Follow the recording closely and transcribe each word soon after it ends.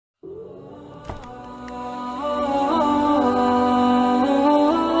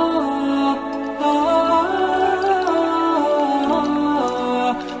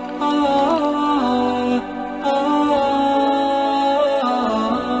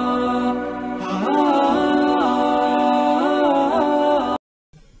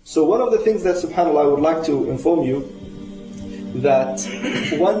So one of the things that, subhanAllah, I would like to inform you, that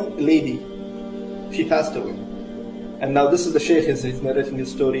one lady, she passed away. And now this is the Shaykh, he's narrating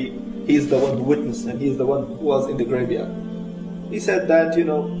his story. He's the one who witnessed, and he's the one who was in the graveyard. He said that,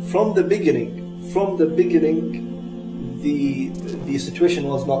 from the beginning, the situation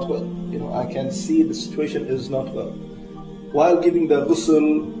was not well. I can see the situation is not well. While giving the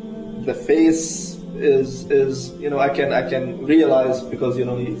ghusl, the face is I can realize, because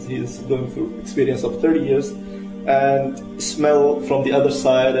he's going through experience of 30 years, and smell from the other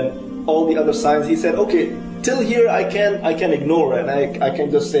side and all the other signs. He said, okay, till here I can ignore, and I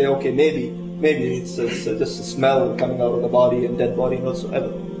can just say, okay, maybe it's just a smell coming out of the body and dead body and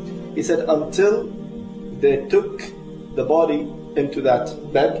whatsoever. He said until they took the body into that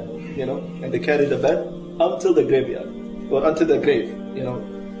bed, and they carried the bed until the graveyard, or until the grave,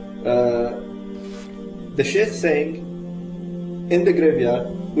 the Shaykh saying, in the graveyard,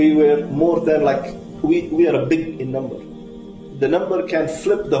 we were more than we are a big in number. The number can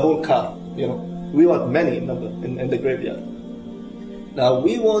flip the whole car, We are many in number in the graveyard. Now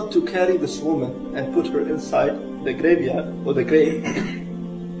we want to carry this woman and put her inside the graveyard or the grave,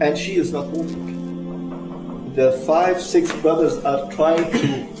 and she is not moving. The 5-6 brothers are trying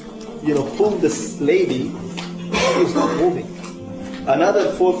to, pull this lady. She is not moving.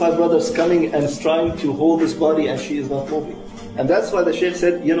 Another 4 or 5 brothers coming and trying to hold this body, and she is not moving. And that's why the Shaykh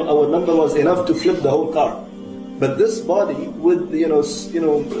said, our number was enough to flip the whole car. But this body with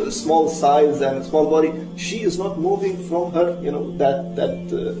small size and small body, she is not moving from her bed.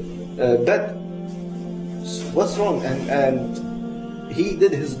 So what's wrong? And he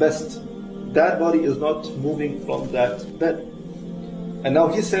did his best. That body is not moving from that bed. And now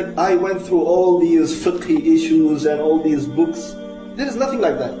he said, I went through all these fiqhi issues and all these books. There is nothing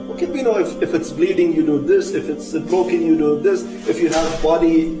like that. Okay, if it's bleeding, you do this. If it's broken, you do this. If you have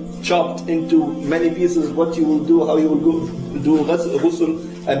body chopped into many pieces, what you will do, how you will do ghusl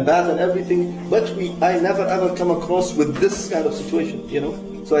and bath and everything. But I never ever come across with this kind of situation,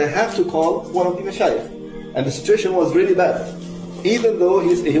 So I have to call one of the mashayikh. And the situation was really bad. Even though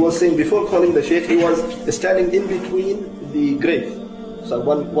he was saying, before calling the Shaykh, he was standing in between the grave. So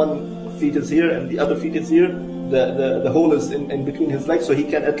one feet is here and the other feet is here. The hole is in between his legs, so he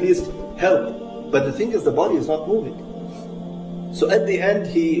can at least help. But the thing is, the body is not moving. So at the end,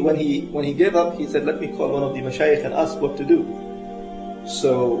 when he gave up, he said, let me call one of the mashayikh and ask what to do.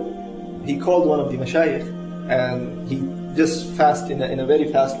 So he called one of the mashayikh, and he just in a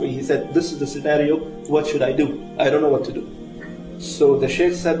very fast way, he said, this is the scenario, what should I do? I don't know what to do. So the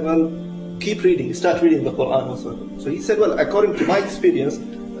Shaykh said, well, keep reading, start reading the Quran also. So he said, well, according to my experience,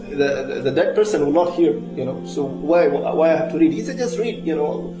 the dead person will not hear, so why I have to read? He said, just read,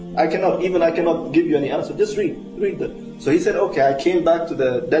 I cannot give you any answer, just read that. So he said, okay, I came back to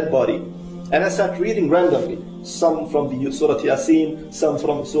the dead body, and I started reading randomly, some from the Surah Yasin, some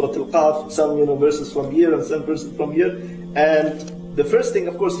from Surah Al-Qaf, some verses from here and some verses from here. And the first thing,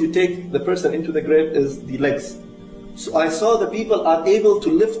 of course, you take the person into the grave is the legs. So I saw the people are able to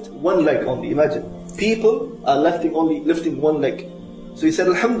lift one leg only. Imagine, people are lifting one leg. So he said,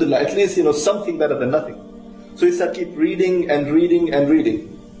 Alhamdulillah, at least something better than nothing. So he said, keep reading and reading and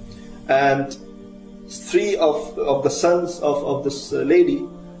reading. And 3 of the sons of this lady,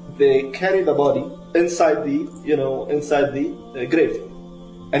 they carry the body inside the grave,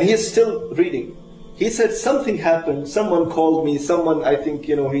 and he is still reading. He said something happened. Someone called me. Someone, I think,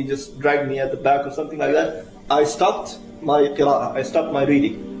 he just dragged me at the back or something like that. I stopped my qira'ah. I stopped my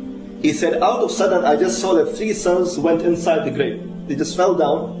reading. He said, out of sudden, I just saw that 3 sons went inside the grave. They just fell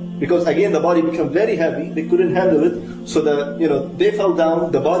down, because again the body became very heavy. They couldn't handle it, so they fell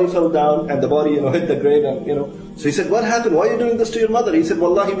down. The body fell down, and the body hit the grave, and So he said, what happened? Why are you doing this to your mother? He said,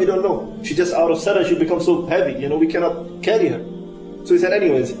 Wallahi, we don't know. She just out of sudden she becomes so heavy. We cannot carry her. So he said,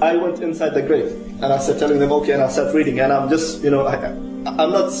 anyways, I went inside the grave, and I started telling them, okay, and I started reading, and I'm just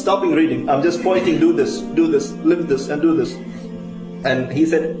I'm not stopping reading. I'm just pointing, do this, live this, and do this. And he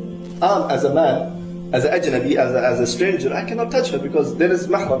said, as a man, as an ajnabi, as a stranger, I cannot touch her, because there is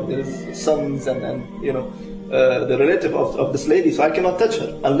mahram, there is sons and the relative of this lady, so I cannot touch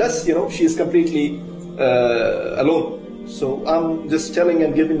her unless she is completely alone. So I'm just telling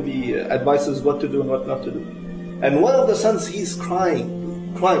and giving the advices what to do and what not to do. And one of the sons, he's crying,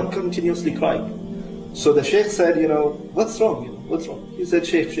 continuously crying. So the Shaykh said, what's wrong? What's wrong? He said,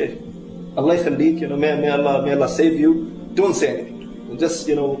 Shaykh, Allah khallik, may Allah save you. Don't say anything. Just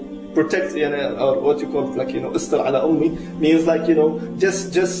protect, or what you call it, like, istar ala ummi, means like,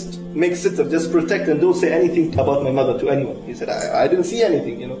 just make sitter, just protect and don't say anything about my mother to anyone. He said, I didn't see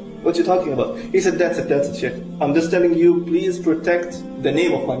anything, what you talking about? He said, that's it, Sheikh. I'm just telling you, please protect the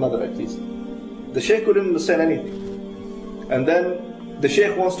name of my mother at least. The Sheikh couldn't understand anything. And then the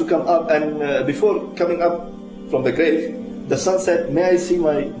Sheikh wants to come up, and before coming up from the grave, the son said, may I see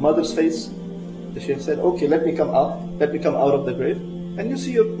my mother's face? The Sheikh said, okay, let me come up, let me come out of the grave, and you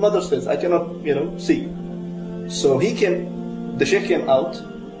see your mother's face. I cannot, see. So the Sheikh came out,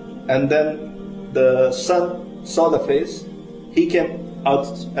 and then the son saw the face. He came out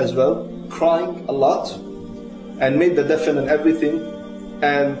as well, crying a lot, and made the defen and everything.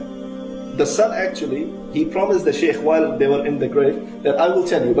 And the son actually, he promised the Sheikh while they were in the grave that I will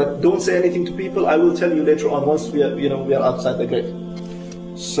tell you, but don't say anything to people. I will tell you later on once we are outside the grave.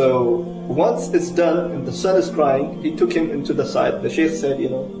 So once it's done and the son is crying, he took him into the side. The Sheikh said,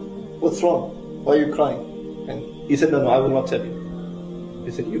 what's wrong? Why are you crying? And he said, no, I will not tell you.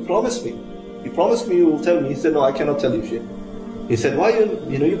 He said, you promised me. You promised me you will tell me. He said, no, I cannot tell you, Sheikh. He said, why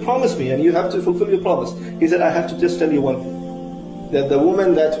you promised me and you have to fulfill your promise. He said, I have to just tell you one thing. That the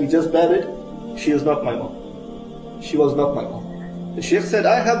woman that we just buried, she is not my mom. She was not my mom. The Sheikh said,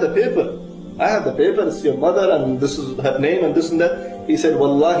 I have the paper. I have the paper, it's your mother and this is her name and this and that. He said,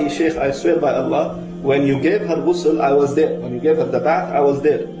 Wallahi Sheikh, I swear by Allah, when you gave her ghusl, I was there. When you gave her the bath, I was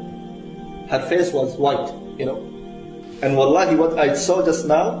there. Her face was white, And Wallahi, what I saw just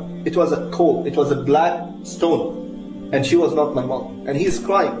now, it was a coal, it was a black stone. And she was not my mom. And he's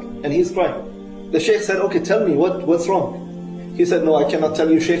crying, and he's crying. The Sheikh said, okay, tell me, what's wrong? He said, no, I cannot tell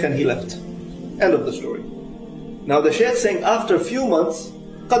you, Sheikh, and he left. End of the story. Now the Sheikh saying after a few months,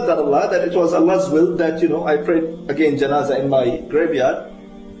 Qaddar Allah, that it was Allah's will that, I prayed again janazah in my graveyard.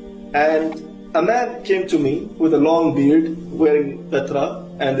 And a man came to me with a long beard, wearing qatra,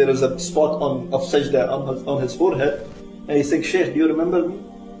 and there is a spot of sajda on his forehead. And he said, Sheikh, do you remember me?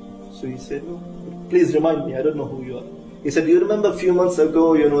 So he said, no, please remind me, I don't know who you are. He said, do you remember a few months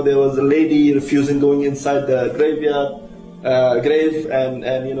ago, there was a lady refusing going inside the grave, and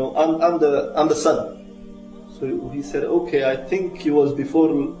I'm the son. So he said, okay, I think he was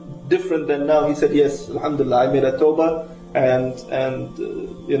before different than now. He said, yes, alhamdulillah, I made a tawbah, and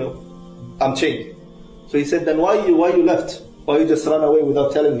I'm changed. So he said, then why you left? Why you just run away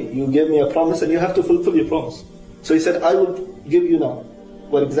without telling me? You gave me a promise and you have to fulfill your promise. So he said, I will give you now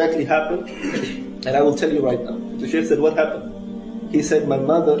what exactly happened, and I will tell you right now. The Shaykh said, what happened? He said, my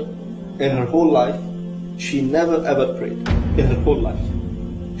mother, in her whole life, she never ever prayed. In her whole life.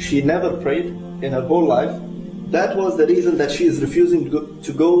 She never prayed in her whole life. That was the reason that she is refusing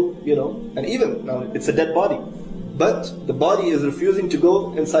to go, and even now it's a dead body, but the body is refusing to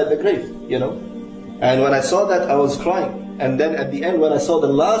go inside the grave, And when I saw that, I was crying. And then at the end, when I saw the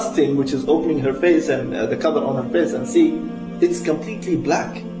last thing, which is opening her face and the cover on her face, and see, it's completely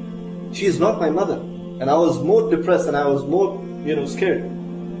black. She is not my mother. And I was more depressed and I was more, scared.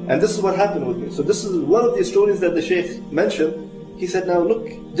 And this is what happened with me. So this is one of the stories that the Shaykh mentioned. He said, now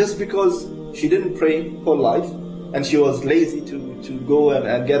look, just because she didn't pray her life, and she was lazy to go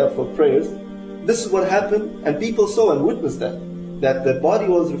and get up for prayers, this is what happened, and people saw and witnessed that the body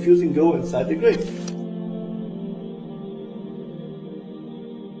was refusing to go inside the grave.